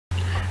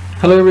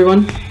Hello everyone,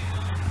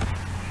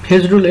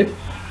 phase রুলে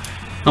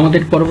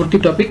আমাদের পরবর্তী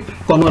topic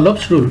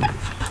কনওয়ালফস rule.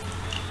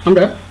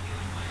 আমরা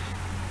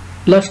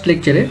লাস্ট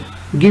লেকচারে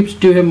গিবস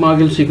ডিউহেম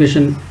মার্গেলস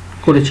ইকুয়েশন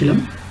করেছিলাম।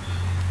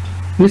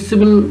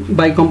 মিসিবল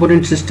বাই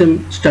কম্পোনেন্ট সিস্টেম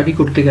স্টাডি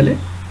করতে গেলে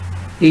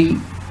এই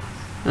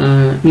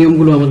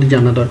নিয়মগুলো আমাদের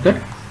জানা দরকার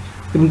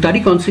এবং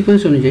তারই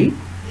কনসিকুয়েন্স অনুযায়ী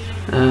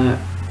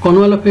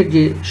কনওয়ালফের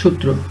যে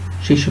সূত্র,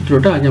 সেই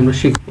সূত্রটা আজ আমরা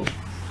শিখব।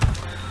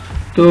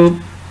 তো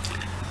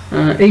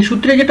এই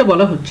সূত্রে যেটা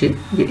বলা হচ্ছে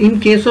যে in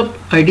case of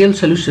ideal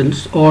solutions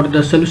or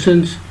the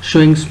solutions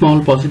showing small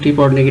positive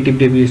or negative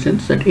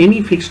deviations at any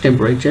fixed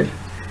temperature,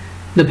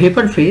 the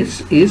vapor phase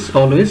is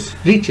always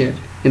richer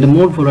in the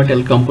more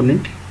volatile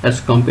component as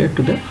compared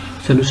to the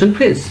solution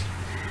phase.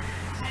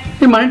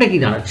 এর মানেটা কি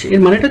দাঁড়াচ্ছে?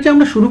 এর মানেটা যে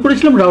আমরা শুরু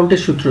করেছিলাম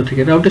রাউটের সূত্র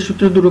থেকে। রাউটের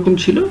সূত্র দু রকম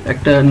ছিল,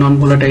 একটা নন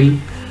ভোলাটাইল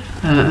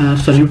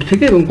সলিউট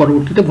থেকে এবং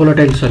পরবর্তীতে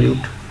ভোলাটাইল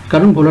সলিউট।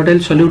 কারণ ভোলাটাইল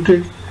সলিউটের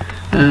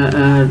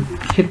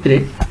ক্ষেত্রে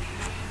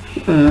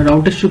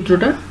রাউটের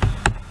সূত্রটা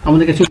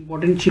আমাদের কাছে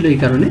ইম্পর্টেন্ট ছিল এই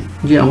কারণে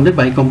যে আমাদের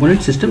বাই কম্পোনেন্ট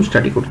সিস্টেম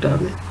স্টাডি করতে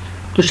হবে।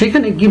 তো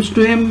সেখানে গিবস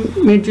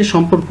ডিউহেমের যে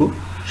সম্পর্ক,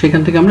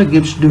 সেখান থেকে আমরা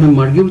গিবস ডিউহেম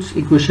মার্গেলস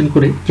ইকুয়েশন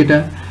করে যেটা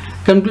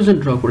কনক্লুশন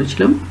ড্র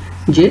করেছিলাম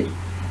যে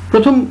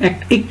প্রথম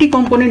একটি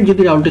কম্পোনেন্ট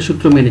যদি রাউটের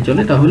সূত্র মেনে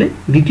চলে তাহলে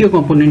দ্বিতীয়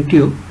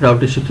কম্পোনেন্টটিও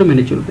রাউটের সূত্র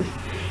মেনে চলবে।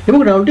 এবং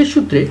রাউটের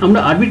সূত্রে আমরা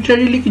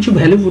আরবিট্রারিলি কিছু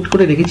ভ্যালু পুট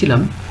করে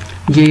রেখেছিলাম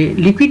যে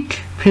লিকুইড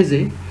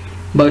ফেজে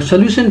বা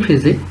সলিউশন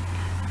ফেজে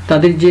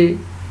তাদের যে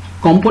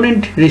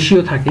কম্পোনেন্ট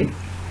রেশিও থাকে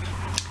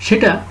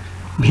সেটা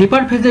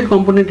ভেপার ফেজের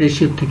কম্পোনেন্ট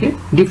রেশিওর থেকে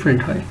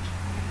ডিফারেন্ট হয়।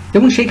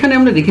 এবং সেইখানে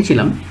আমরা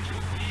দেখেছিলাম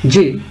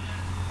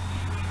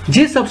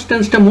যে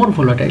সাবস্টেন্সটা মোর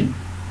ভোলাটাইল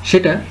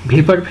সেটা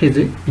ভেপার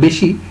ফেজে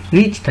বেশি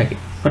রিচ থাকে,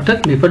 অর্থাৎ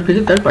ভেপার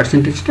ফেজে তার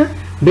পার্সেন্টেজটা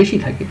বেশি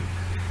থাকে।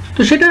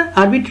 তো সেটা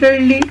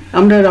আরবিট্রারিলি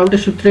আমরা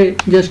রাউটের সূত্রে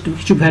জাস্ট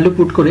কিছু ভ্যালু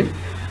পুট করে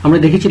আমরা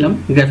দেখেছিলাম,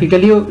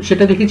 গ্রাফিক্যালিও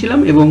সেটা দেখেছিলাম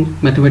এবং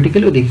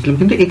ম্যাথমেটিক্যালিও দেখেছিলাম।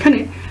 কিন্তু এখানে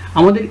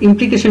আমাদের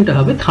ইমপ্লিকেশনটা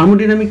হবে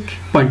থার্মোডাইনামিক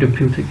পয়েন্ট অফ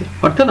ভিউ থেকে,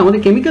 অর্থাৎ আমাদের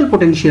কেমিক্যাল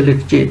পোটেনশিয়ালের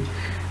যে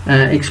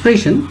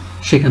এক্সপ্রেশন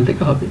সেখান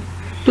থেকে হবে।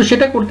 তো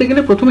সেটা করতে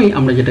গেলে প্রথমেই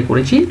আমরা যেটা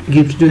করেছি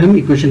গিবস ডিউহেম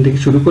ইকুয়েশন থেকে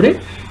শুরু করে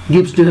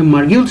গিবস ডিউহেম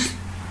মার্গেলস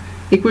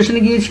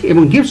ইকুয়েশনে গিয়েছি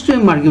এবং গিবস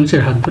ডিউহেম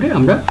মার্গেলসের হাত ধরে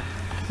আমরা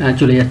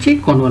চলে যাচ্ছি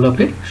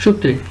কনওয়ালফের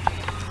সূত্রে।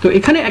 তো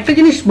এখানে একটা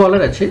জিনিস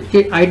বলার আছে যে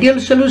ideal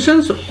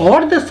solutions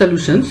or the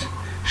solutions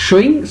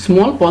showing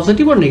small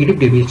positive or negative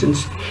deviations,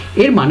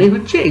 এর মানে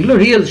হচ্ছে এগুলো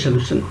রিয়েল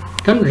সলিউশন।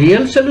 কারণ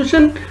রিয়েল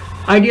সলিউশন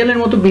আইডিয়ালের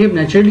মতো বিহেভ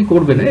ন্যাচারালি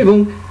করবে না এবং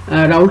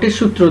রাউটের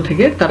সূত্র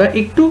থেকে তারা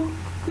একটু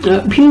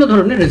ভিন্ন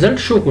ধরনের রেজাল্ট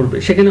শো করবে।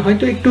 সেখানে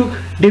হয়তো একটু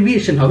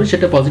ডেভিয়েশন হবে,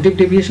 সেটা পজিটিভ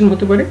ডেভিয়েশন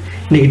হতে পারে,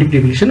 নেগেটিভ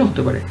ডেভিয়েশনও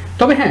হতে পারে।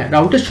 তবে হ্যাঁ,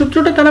 রাউটের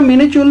সূত্রটা তারা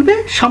মেনে চলবে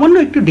সামান্য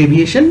একটু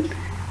ডেভিয়েশন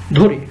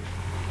ধরে।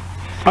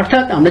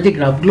 অর্থাৎ আমরা যে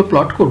গ্রাফগুলো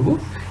প্লট করব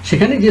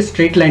সেখানে যে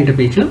স্ট্রেট লাইনটা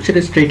পেয়েছিলাম সেটা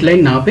স্ট্রেট লাইন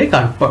না পেয়ে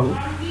কার্ভ পাবো।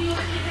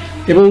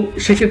 এবং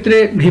সেক্ষেত্রে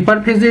ভেপার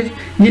ফেজের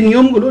যে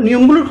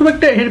নিয়মগুলোর খুব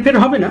একটা হেরফের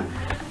হবে না,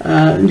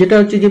 যেটা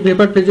হচ্ছে যে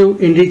ভেপার ফেজেও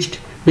এনরিচড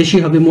বেশি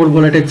হবে, মোর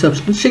ভোলাটাইল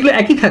সাবস্টেন্স, সেগুলো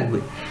একই থাকবে।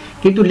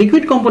 কিন্তু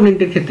লিকুইড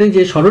কম্পোনেন্টের ক্ষেত্রে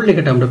যে সরল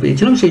রেখাটা আমরা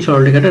পেয়েছিলাম সেই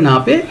সরল রেখাটা না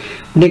পেয়ে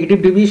নেগেটিভ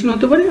ডেভিয়েশন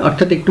হতে পারে,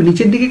 অর্থাৎ একটু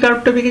নিচের দিকে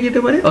কার্ভটা বেঁকে যেতে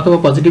পারে, অথবা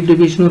পজিটিভ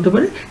ডেভিয়েশন হতে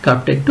পারে,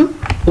 কার্ভটা একটু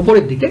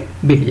উপরের দিকে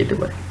বেঁকে যেতে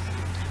পারে।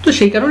 তো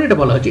সেই কারণে এটা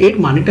বলা হচ্ছে, এর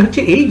মানেটা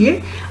হচ্ছে এই যে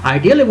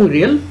আইডিয়াল এবং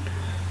রিয়েল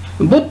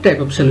বোথ টাইপ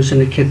অফ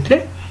সলিউশনের ক্ষেত্রে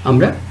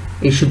আমরা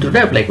এই সূত্রটা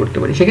অ্যাপ্লাই করতে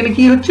পারি। সেখানে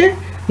কি হচ্ছে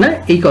না,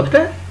 এই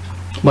কথাটা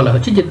বলা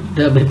হচ্ছে যে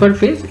the vapour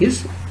phase is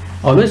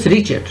always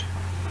রিচার।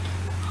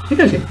 ঠিক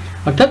আছে,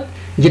 অর্থাৎ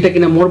যেটা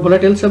কিনা মোর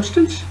ভোলাটাইল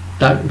সাবস্টেন্স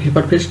তার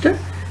ভেপার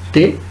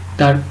ফেজটাতে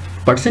তার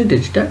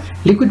পার্সেন্টেজটা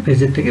লিকুইড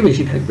ফেজের থেকে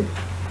বেশি থাকবে।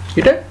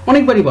 এটা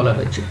অনেকবারই বলা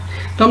হয়েছে।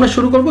 তো আমরা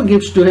শুরু করব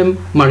গিবস ডিউহেম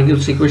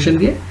মার্গেলস ইকুয়েশন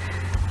দিয়ে।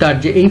 তার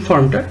যে এই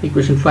ফর্মটা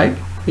ইকুয়েশন 5,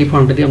 এই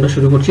ফর্মটা দিয়ে আমরা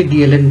শুরু করছি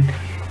dln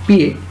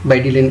PA by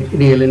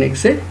dln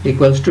XA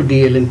equals to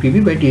dln PB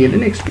by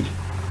dln XB।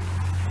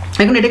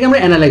 এখন এটাকে আমরা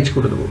অ্যানালাইজ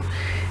করে দেবো।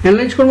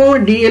 অ্যানালাইজ করবো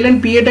আমরা dln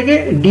PAটাকে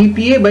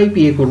dPA বাই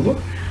PA করব,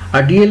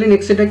 আর dln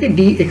XAটাকে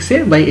dXA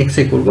বাই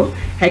XA করব।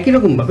 একই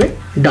রকমভাবে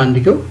ডান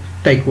দিকেও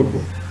তাই করব।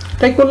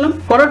 তাই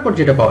করার পর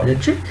যেটা পাওয়া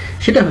যাচ্ছে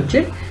সেটা হচ্ছে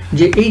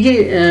যে এই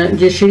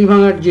যে সিঁড়ি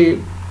ভাঙার যে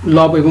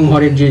লব এবং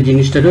হরের যে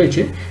জিনিসটা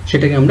রয়েছে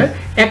সেটাকে আমরা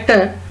একটা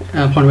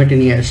ফরম্যাটে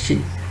নিয়ে আসছি।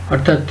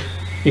 অর্থাৎ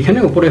এখানে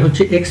উপরে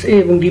হচ্ছে XA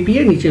এবং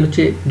dPA, নিচে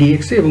হচ্ছে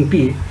dXA এবং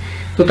PA।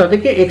 তো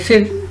তাদেরকে X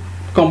এর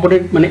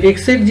কম্পোনেন্ট মানে X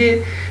এর যে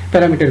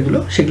প্যারামিটারগুলো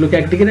সেগুলোকে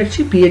একদিকে রাখছি,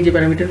 P এর যে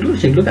প্যারামিটারগুলো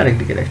সেগুলোকে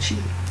আরেকদিকে রাখছি,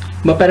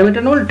 বা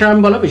প্যারামিটার নয় টার্ম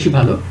বলা বেশি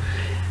ভালো।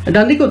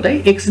 ডান দিকেও তাই,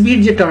 XB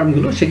এর যে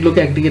টার্মগুলো সেগুলোকে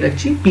একদিকে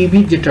রাখছি, PB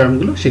এর যে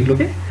টার্মগুলো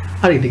সেগুলোকে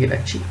আরেকদিকে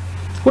রাখছি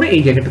করে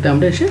এই জায়গাটাতে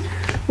আমরা এসে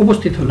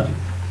উপস্থিত হলাম।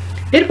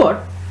 এরপর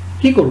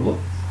কি করব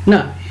না,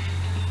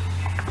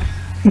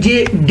 যে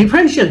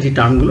ডিফারেন্সিয়াল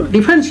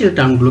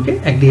টার্মগুলোকে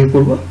একদিকে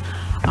করব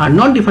আর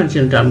নন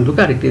ডিফারেন্সিয়াল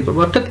টার্মগুলোকে আরেকদিকে করবো।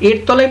 অর্থাৎ এর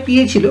তলায়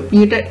PA ছিল,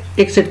 PAটা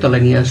X এর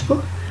তলায় নিয়ে আসবো,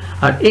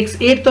 আর X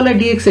এর তলায়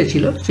DXA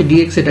ছিল, সেই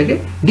DXAটাকে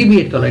DB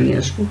এর তলায় নিয়ে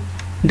আসবো।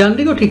 ডান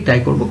দিকেও ঠিক তাই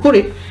করবো।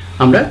 করে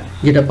আমরা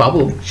যেটা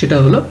পাবো সেটা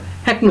হলো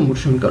 1 নম্বর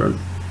সমীকরণ।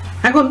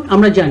 এখন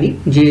আমরা জানি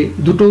যে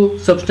দুটো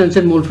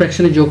সাবস্ট্যান্সের মোল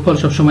ফ্র্যাকশনের যোগফল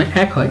সবসময়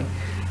 1 হয়,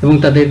 এবং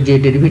তাদের যে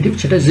ডেরিভেটিভ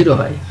সেটা 0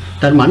 হয়,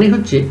 তার মানে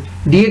হচ্ছে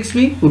dxb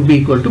would be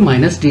equal to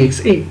minus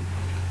dxa।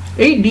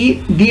 এই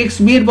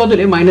dxb এর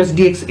বদলে minus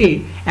dxa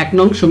 1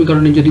 নং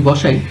সমীকরণে যদি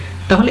বসাই,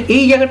 তাহলে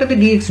এই জায়গাটাতে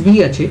dxb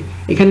আছে,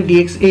 এখানে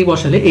dxa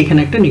বসালে এখানে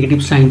একটা নেগেটিভ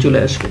সাইন চলে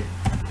আসবে।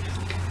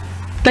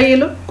 তাই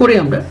এলো করে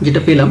আমরা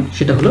যেটা পেলাম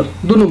সেটা হলো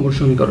 2 নম্বর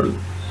সমীকরণ।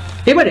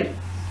 এবারে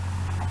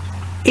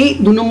এই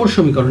 2 নম্বর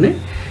সমীকরণে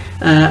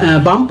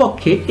বাম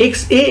পক্ষে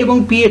xa এবং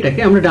paটাকে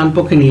আমরা ডান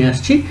পক্ষে নিয়ে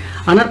আসছি,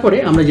 আনার পরে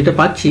আমরা যেটা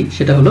পাচ্ছি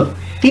সেটা হলো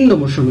 3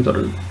 নম্বর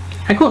সমীকরণ।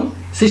 এখন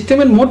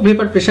সিস্টেমের মোট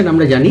ভেপার প্রেশার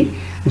আমরা জানি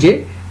যে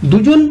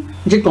দুটো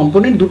যে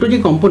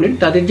কম্পোনেন্ট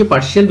তাদের যে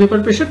পার্শিয়াল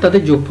ভেপার প্রেশার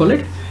তাদের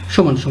যোগফলের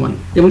সমান সমান,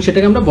 এবং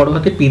সেটাকে আমরা বড়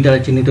হাতে p দ্বারা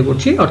চিহ্নিত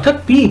করছি, অর্থাৎ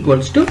p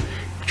ইকুয়ালস টু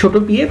ছোট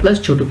pa প্লাস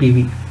ছোট pv।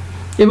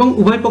 এবং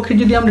উভয় পক্ষে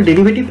যদি আমরা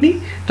ডেরিভেটিভ নিই,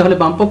 তাহলে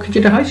বাম পক্ষে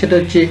যেটা হয় সেটা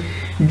হচ্ছে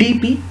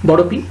dp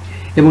বড় p,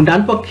 এবং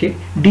ডান পক্ষে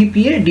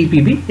dpa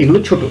dpb এগুলো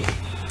ছোট।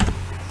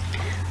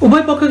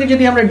 উভয় পক্ষকে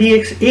যদি আমরা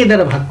dxa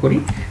দ্বারা ভাগ করি,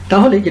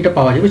 তাহলে যেটা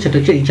পাওয়া যাবে সেটা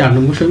হচ্ছে এই 4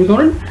 নম্বর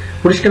সমীকরণ।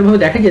 পরিষ্কারভাবে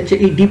দেখা যাচ্ছে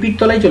এই dp এর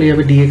তলায় চলে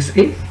যাবে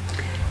dxa,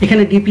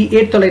 এখানে dp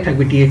এর তলায়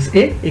থাকবে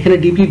dxa, এখানে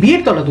dpb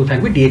এর তলাতেও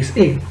থাকবে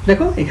dxa।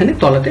 দেখো এখানে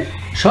তলাতে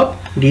সব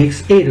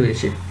dxa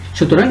রয়েছে।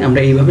 সুতরাং আমরা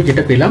এইভাবে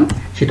যেটা পেলাম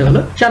সেটা হলো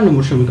 4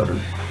 নম্বর সমীকরণ।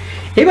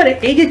 এবারে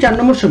এই যে 4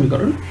 নম্বর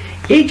সমীকরণ,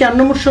 এই 4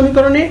 নম্বর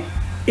সমীকরণে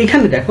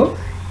এখানে দেখো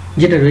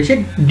যেটা রয়েছে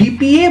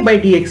dpa বাই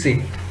dxa,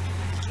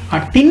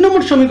 আর 3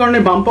 নম্বর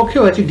সমীকরণের বাম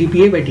পক্ষেও আছে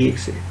dpa বাই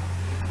dxa।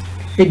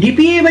 এই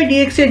dpa বাই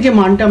dx এর যে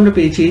মানটা আমরা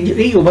পেয়েছি,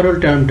 এই overall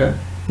টার্মটা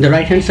the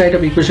right hand side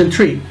of equation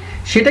 3,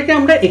 সেটাকে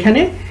আমরা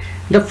এখানে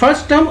the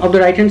first term of the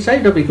right hand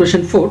side of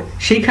equation 4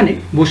 সেইখানে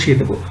বসিয়ে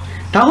দেব।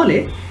 তাহলে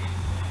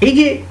এই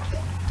যে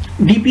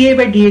dpa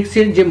বাই dx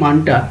এর যে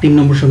মানটা 3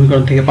 নম্বর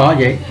সমীকরণ থেকে পাওয়া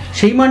যায়,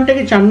 সেই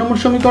মানটাকে 4 নম্বর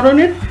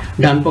সমীকরণের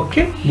ডান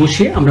পক্ষে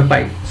বসিয়ে আমরা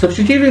পাই।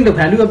 Substituting the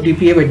value of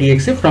dpa by dx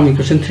from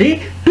equation 3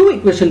 two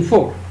equation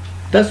 4,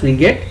 thus we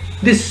get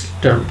this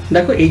term।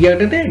 দেখো এই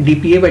জায়গাটাতে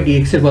dpa বাই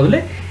dx এর বদলে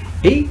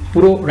এই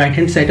পুরো right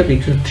hand side of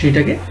equation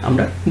 3টাকে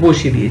আমরা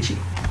বসিয়ে দিয়েছি।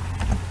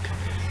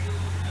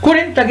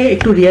 করে তাকে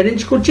একটু রিঅ্যারেঞ্জ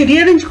করছি।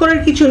 রিঅ্যারেঞ্জ করার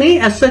কিছু নেই,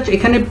 অ্যাজ সাচ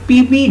এখানে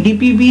pb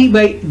dpb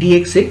by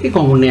dxa K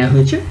common নেওয়া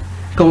হয়েছে।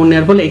 কমন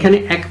নেওয়ার ফলে এখানে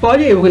 1 পাওয়া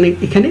যায়, এবং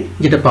এখানে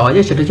যেটা পাওয়া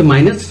যায় সেটা হচ্ছে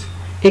মাইনাস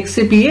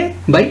xapa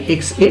বাই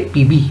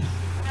xapb।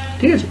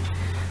 ঠিক আছে,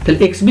 তাহলে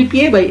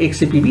xbpa বাই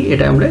xapb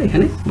এটা আমরা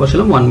এখানে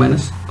বসালাম 1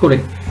 মাইনাস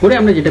করে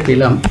আমরা যেটা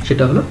পেলাম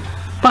সেটা হলো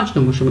 5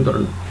 নম্বর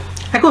সমীকরণ।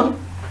 এখন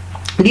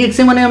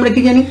dxa মানে আমরা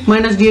কি জানি,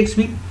 মাইনাস dxb।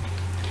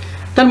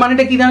 তার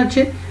মানেটা কি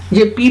দাঁড়াচ্ছে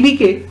যে pb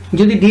কে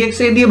যদি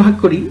dxa দিয়ে ভাগ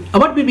করি,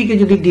 আবার pb কে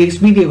যদি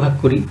dxb দিয়ে ভাগ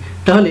করি,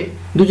 তাহলে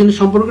দুজনের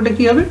সম্পর্কটা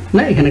কি হবে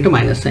না, এখানে একটা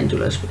মাইনাস সাইন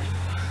চলে আসবে,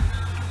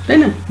 তাই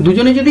না?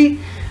 দুজনে যদি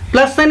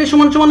প্লাস সাইনের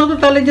সমান সমান হতো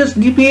তাহলে just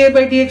dpa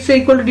by dxa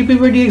equal to dp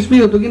by dxb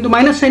হতো, কিন্তু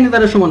মাইনাস সাইনে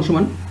তারা সমান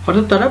সমান,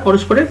 অর্থাৎ তারা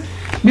পরস্পরের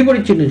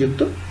বিপরীত চিহ্নযুক্ত।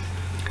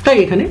 তাই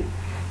এখানে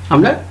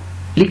আমরা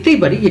লিখতেই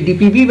পারি যে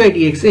dpb by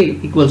dxa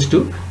equals to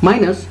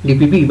minus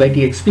dpb by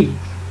dxb।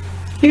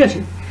 ঠিক আছে,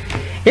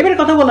 এবারে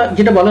কথা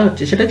যেটা বলা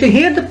হচ্ছে সেটা হচ্ছে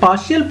here the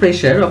partial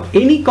pressure of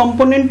any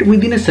component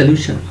within a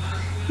solution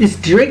is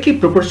directly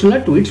proportional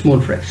to its mole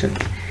fraction.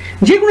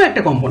 যে কোনো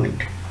একটা কম্পোনেন্ট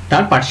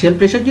তার পার্শিয়াল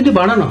প্রেশার যদি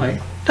বাড়ানো হয়,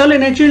 তাহলে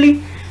ন্যাচারালি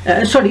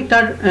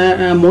তার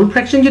মোল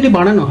ফ্র্যাকশন যদি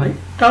বাড়ানো হয়,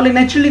 তাহলে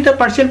ন্যাচারালি তার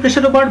পার্শিয়াল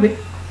প্রেশারও বাড়বে,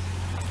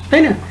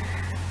 তাই না?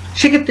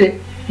 সেক্ষেত্রে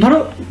ধরো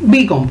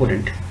বি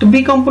কম্পোনেন্ট, তো বি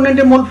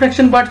কম্পোনেন্টের মোল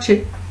ফ্র্যাকশন বাড়ছে,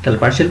 তাহলে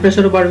পার্শিয়াল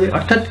প্রেশারও বাড়বে,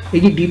 অর্থাৎ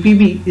এই যে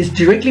dpb is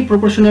directly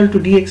proportional to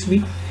dxb।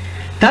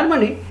 তার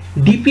মানে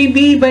dpb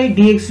by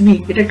dxb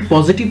এটা একটা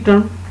positive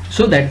term,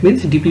 so that means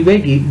dp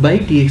by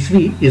dxb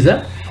is a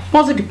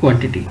positive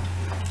quantity.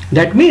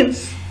 That means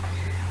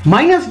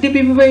minus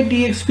dpb by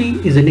dxb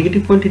is a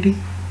negative quantity।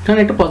 কারণ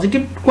একটা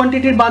positive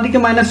কোয়ান্টিটির বাঁদিকে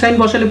minus sine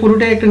বসালে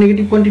পুরোটাই একটা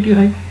নেগেটিভ কোয়ান্টিটি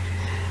হয়।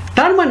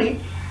 তার মানে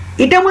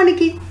এটা মানে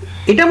কি,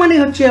 এটা মানে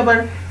হচ্ছে আবার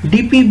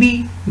dpb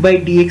by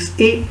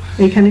dxa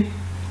এখানে।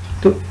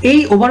 তো এই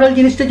ওভারঅল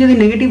জিনিসটা যদি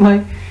নেগেটিভ হয়,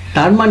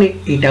 তার মানে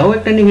এটাও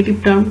একটা নেগেটিভ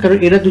টার্ম, কারণ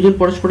এরা দুজন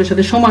পরস্পরের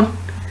সাথে সমান।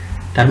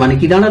 তার মানে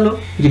কি দাঁড়ালো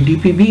যে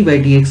dpb by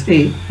dxa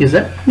is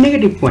a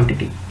negative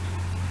quantity।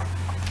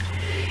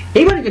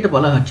 এবারে যেটা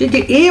বলা হচ্ছে যে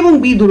a এবং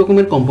b দু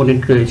রকমের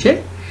কম্পোনেন্ট রয়েছে,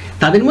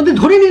 তাদের মধ্যে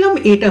ধরে নিলাম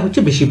এটা হচ্ছে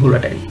বেশি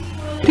ভোলাটাইল।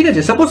 ঠিক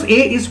আছে, suppose a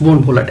is more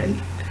volatile।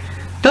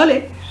 তাহলে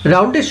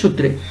রাউটের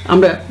সূত্রে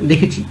আমরা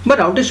দেখেছি, বা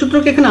রাউটের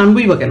সূত্রকে এখানে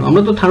আনবই বা কেন,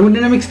 আমরা তো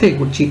থার্মোডাইনামিক্স থেকে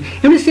করছি।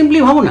 এমনি সিম্পলি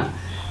ভাবো না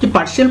যে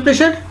পার্শিয়াল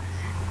প্রেশারটা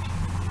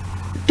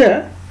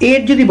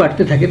এর যদি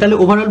বাড়তে থাকে তাহলে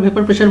ওভারঅল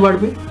ভেপার প্রেশার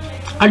বাড়বে,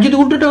 আর যদি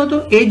উল্টোটা হতো,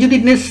 এ যদি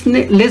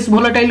লেস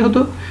ভোলাটাইল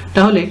হতো,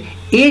 তাহলে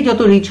এ যত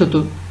রিচ হতো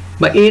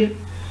বা এর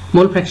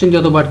মোল ফ্র্যাকশন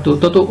যত বাড়তো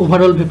তত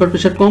ওভারঅল ভেপার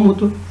প্রেশার কম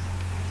হতো।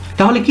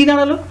 তাহলে কি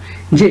দাঁড়ালো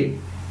যে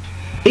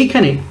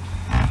এইখানে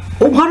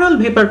ওভারঅল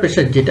ভেপার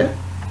প্রেশার যেটা,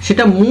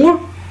 সেটা মোর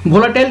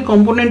ভোলাটাইল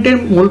কম্পোনেন্টের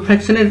মোল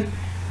ফ্র্যাকশনের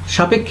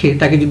সাপেক্ষে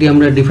তাকে যদি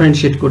আমরা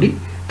ডিফারেন্সিয়েট করি,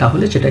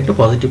 তাহলে সেটা একটা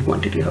পজিটিভ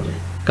কোয়ান্টিটি হবে।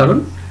 কারণ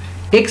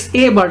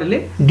XA বাড়লে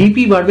DP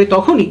বাড়বে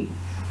তখনই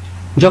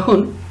যখন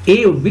A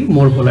would be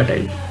more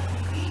volatile।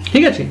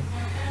 ঠিক আছে,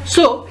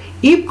 so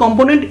if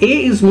component A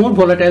is more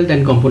volatile than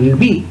component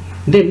B,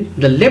 then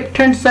the left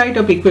hand side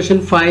of equation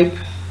 5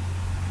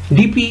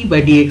 dp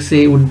by dxa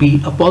would be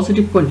a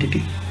positive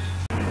quantity.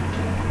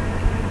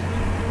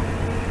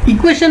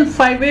 Equation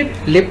 5 এর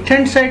left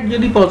hand side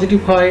যদি positive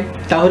হয়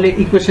তাহলে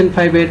equation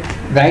 5 এর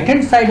right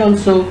hand side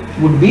also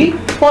would be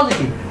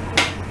positive.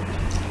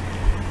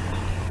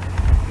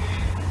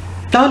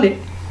 তাহলে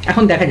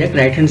এখন দেখা যাক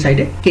right hand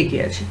সাইডে কে কে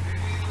আছে।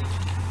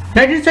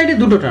 রাইট হ্যান্ড সাইডে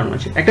দুটো টার্ম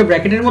আছে, একটা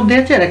ব্র্যাকেটের মধ্যে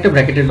আছে আর একটা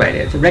ব্র্যাকেটের বাইরে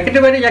আছে।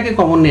 ব্র্যাকেটের বাইরে যাকে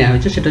কমন নেওয়া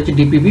হয়েছে সেটা হচ্ছে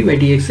dpb বাই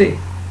dxa।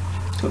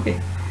 ওকে,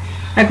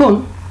 এখন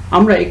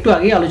আমরা একটু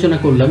আগে আলোচনা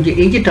করলাম যে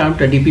এই যে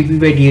টার্মটা dpb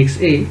বাই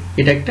dxa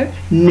এটা একটা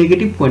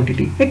নেগেটিভ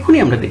কোয়ান্টিটি, এক্ষুনি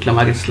আমরা দেখলাম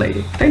আগের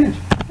স্লাইডে, তাই না?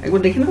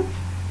 একবার দেখি না।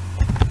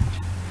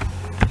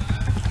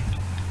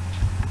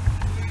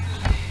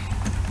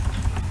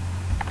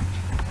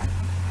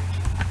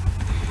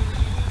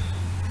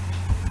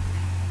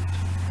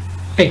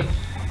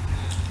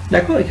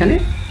 দেখো এখানে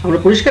আমরা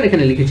পরিষ্কার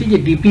এখানে লিখেছি যে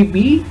dpb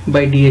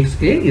by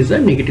dxa is a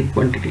negative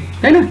quantity,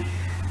 তাই না?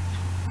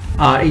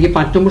 আর এই যে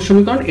 5 নম্বর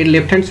সমীকরণ এর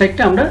লেফট হ্যান্ড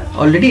সাইডটা আমরা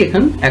অলরেডি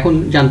এখন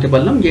জানতে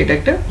পারলাম যে এটা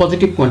একটা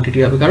পজিটিভ কোয়ান্টিটি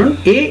হবে, কারণ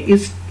a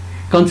is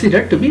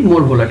considered two be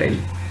more volatile.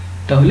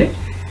 তাহলে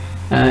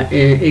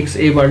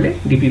xa বাড়লে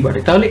dp বাড়ে,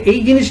 তাহলে এই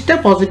জিনিসটা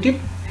পজিটিভ।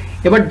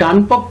 এবার ডান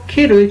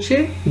পক্ষে রয়েছে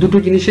দুটো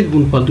জিনিসের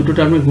গুণফল, দুটো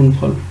টার্মের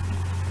গুণফল।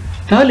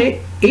 তাহলে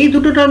এই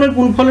দুটো টার্মের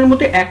গুণফলের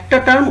মধ্যে একটা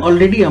টার্ম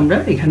অলরেডি আমরা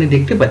এখানে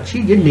দেখতে পাচ্ছি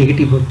যে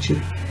নেগেটিভ হচ্ছে।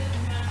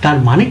 তার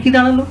মানে কি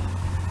দাঁড়ালো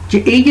যে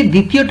এই যে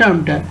দ্বিতীয়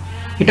টার্মটা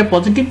এটা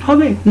পজিটিভ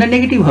হবে না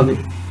নেগেটিভ হবে?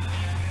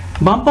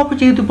 বাম পক্ষ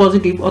যেহেতু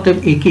পজিটিভ অতএব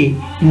একে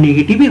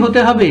নেগেটিভই হতে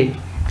হবে,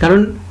 কারণ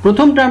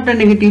প্রথম টার্মটা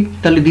নেগেটিভ,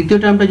 তাহলে দ্বিতীয়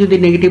টার্মটা যদি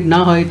নেগেটিভ না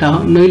হয়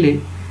নইলে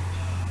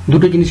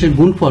দুটো জিনিসের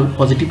গুণফল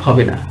পজিটিভ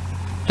হবে না,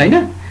 তাই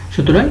না?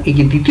 সুতরাং এই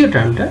যে দ্বিতীয়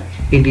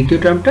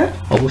টার্মটা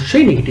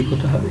অবশ্যই নেগেটিভ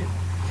হতে হবে।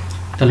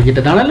 তাহলে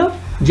যেটা দাঁড়ালো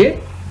যে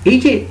এই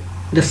যে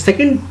the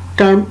second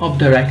term of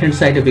the right hand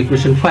side of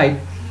equation 5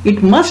 it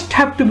must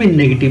have to be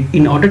negative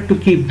in order to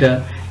keep the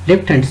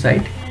left hand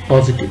side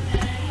positive.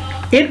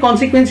 এর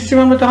কনসিকোয়েন্স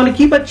হিসেবে আমরা তাহলে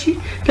কি পাচ্ছি?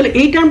 তাহলে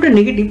এই টার্মটা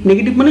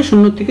নেগেটিভ মানে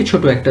শূন্য থেকে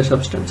ছোট একটা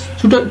সাবস্টেন্স,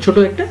 ছোট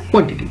একটা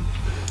কোয়ান্টিটি।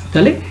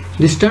 তাহলে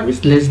this term is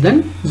less than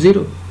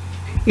 0।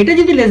 এটা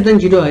যদি লেস দ্যান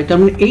 0 হয় তার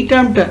মানে এই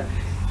টার্মটা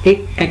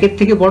একের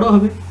থেকে বড়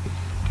হবে,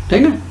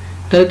 তাই না?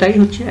 তাহলে তাই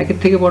হচ্ছে একের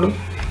থেকে বড়।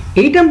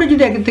 এই টার্মটা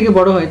যদি একের থেকে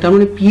বড় হয় তার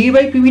মানে pa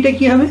বাই pbটা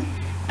কি হবে?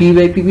 p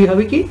বাই pb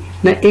হবে কি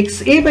না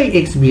xa বাই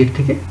xb এর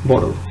থেকে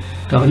বড়।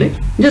 তাহলে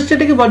জাস্ট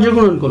এটাকে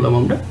বজ্রগুণন করলাম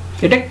আমরা,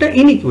 এটা একটা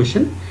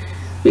ইনইকুয়েশন।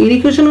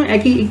 ইনইকুয়েশনও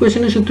একই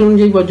ইকুয়েশনের সূত্র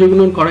অনুযায়ী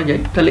বজ্রগুণন করা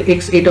যায়। তাহলে x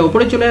এটা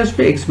উপরে চলে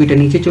আসবে, xbটা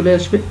নিচে চলে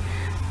আসবে।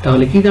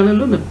 তাহলে কি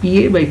দাঁড়ালো না pa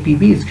by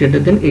pb is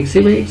greater than xa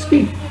by xb।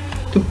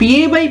 তো pa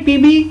বাই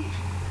pb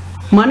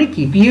মানে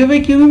কি? pa বাই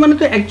qb মানে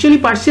তো অ্যাকচুয়ালি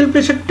পার্শিয়াল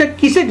প্রেসারটা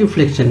কিসের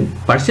রিফ্লেকশন?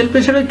 পার্শিয়াল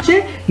প্রেসার হচ্ছে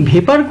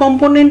ভেপার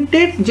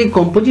কম্পোনেন্টের যে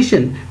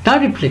কম্পোজিশন তার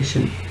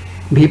রিফ্লেকশন।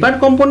 ভেপার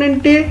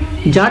কম্পোনেন্টে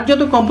যার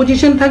যত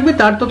কম্পোজিশন থাকবে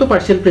তার তত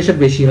পার্শিয়াল প্রেসার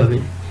বেশি হবে।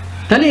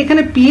 তাহলে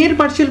এখানে p এর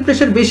পার্শিয়াল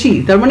প্রেসার বেশি,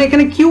 তার মানে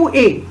এখানে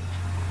qa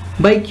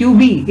বাই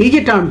qb এই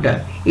যে টার্মটা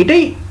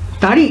এটাই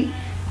তারই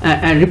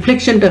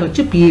রিফ্লেকশনটা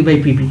হচ্ছে pa by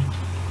pb।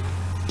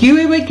 qa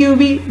by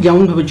qb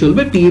যেমনভাবে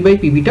চলবে pa বাই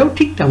pbটাও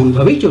ঠিক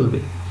তেমনভাবেই চলবে।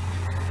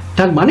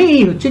 তার মানে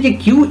এই হচ্ছে যে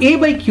qa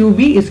by qb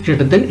is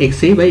greater than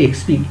xa by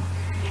xb।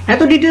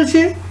 এত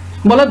ডিটেলসে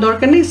বলার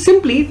দরকার নেই,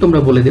 সিম্পলি তোমরা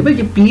বলে দেবে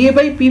যে pa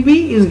by pb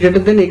is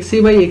greater than xa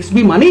by xb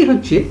মানেই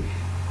হচ্ছে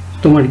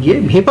তোমার গিয়ে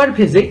ভেপার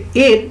ফেজে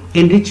এর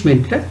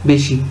এনরিচমেন্টটা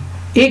বেশি,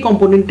 এ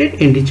কম্পোনেন্টের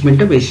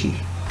এনরিচমেন্টটা বেশি।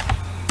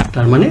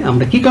 তার মানে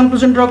আমরা কি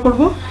কনক্লুশন ড্র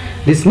করব?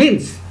 This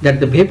means that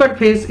the vapour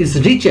phase is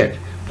রিচার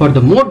for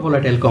the more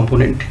volatile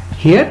component.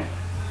 Here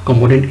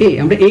component এ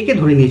আমরা এ কে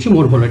ধরে নিয়েছি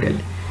more volatile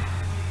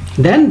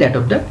then that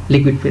of the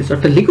liquid phase.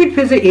 অর্থাৎ লিকুইড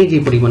ফেজে এ যে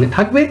পরিমাণে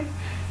থাকবে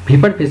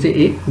ভেপার ফেজে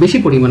এ বেশি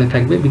পরিমাণে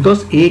থাকবে, because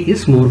A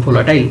is more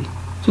volatile.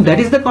 So that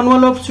is the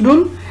Konowalof's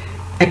rule.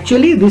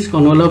 Actually this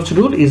Konowalof's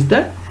rule is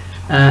the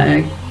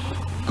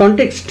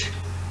context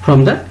from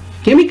the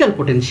chemical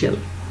potential.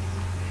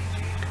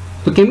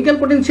 তো কেমিক্যাল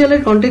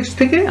পোটেনশিয়ালের কনটেক্সট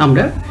থেকে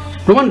আমরা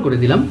প্রমাণ করে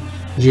দিলাম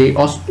যে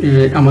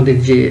আমাদের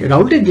যে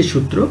রাউল্টের যে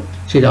সূত্র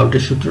সেই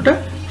রাউল্টের সূত্রটা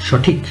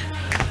সঠিক।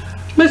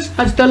 বাস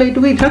আজ তাহলে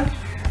এইটুকুই থাক।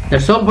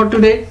 That's all for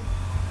today.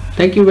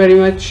 Thank you very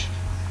much.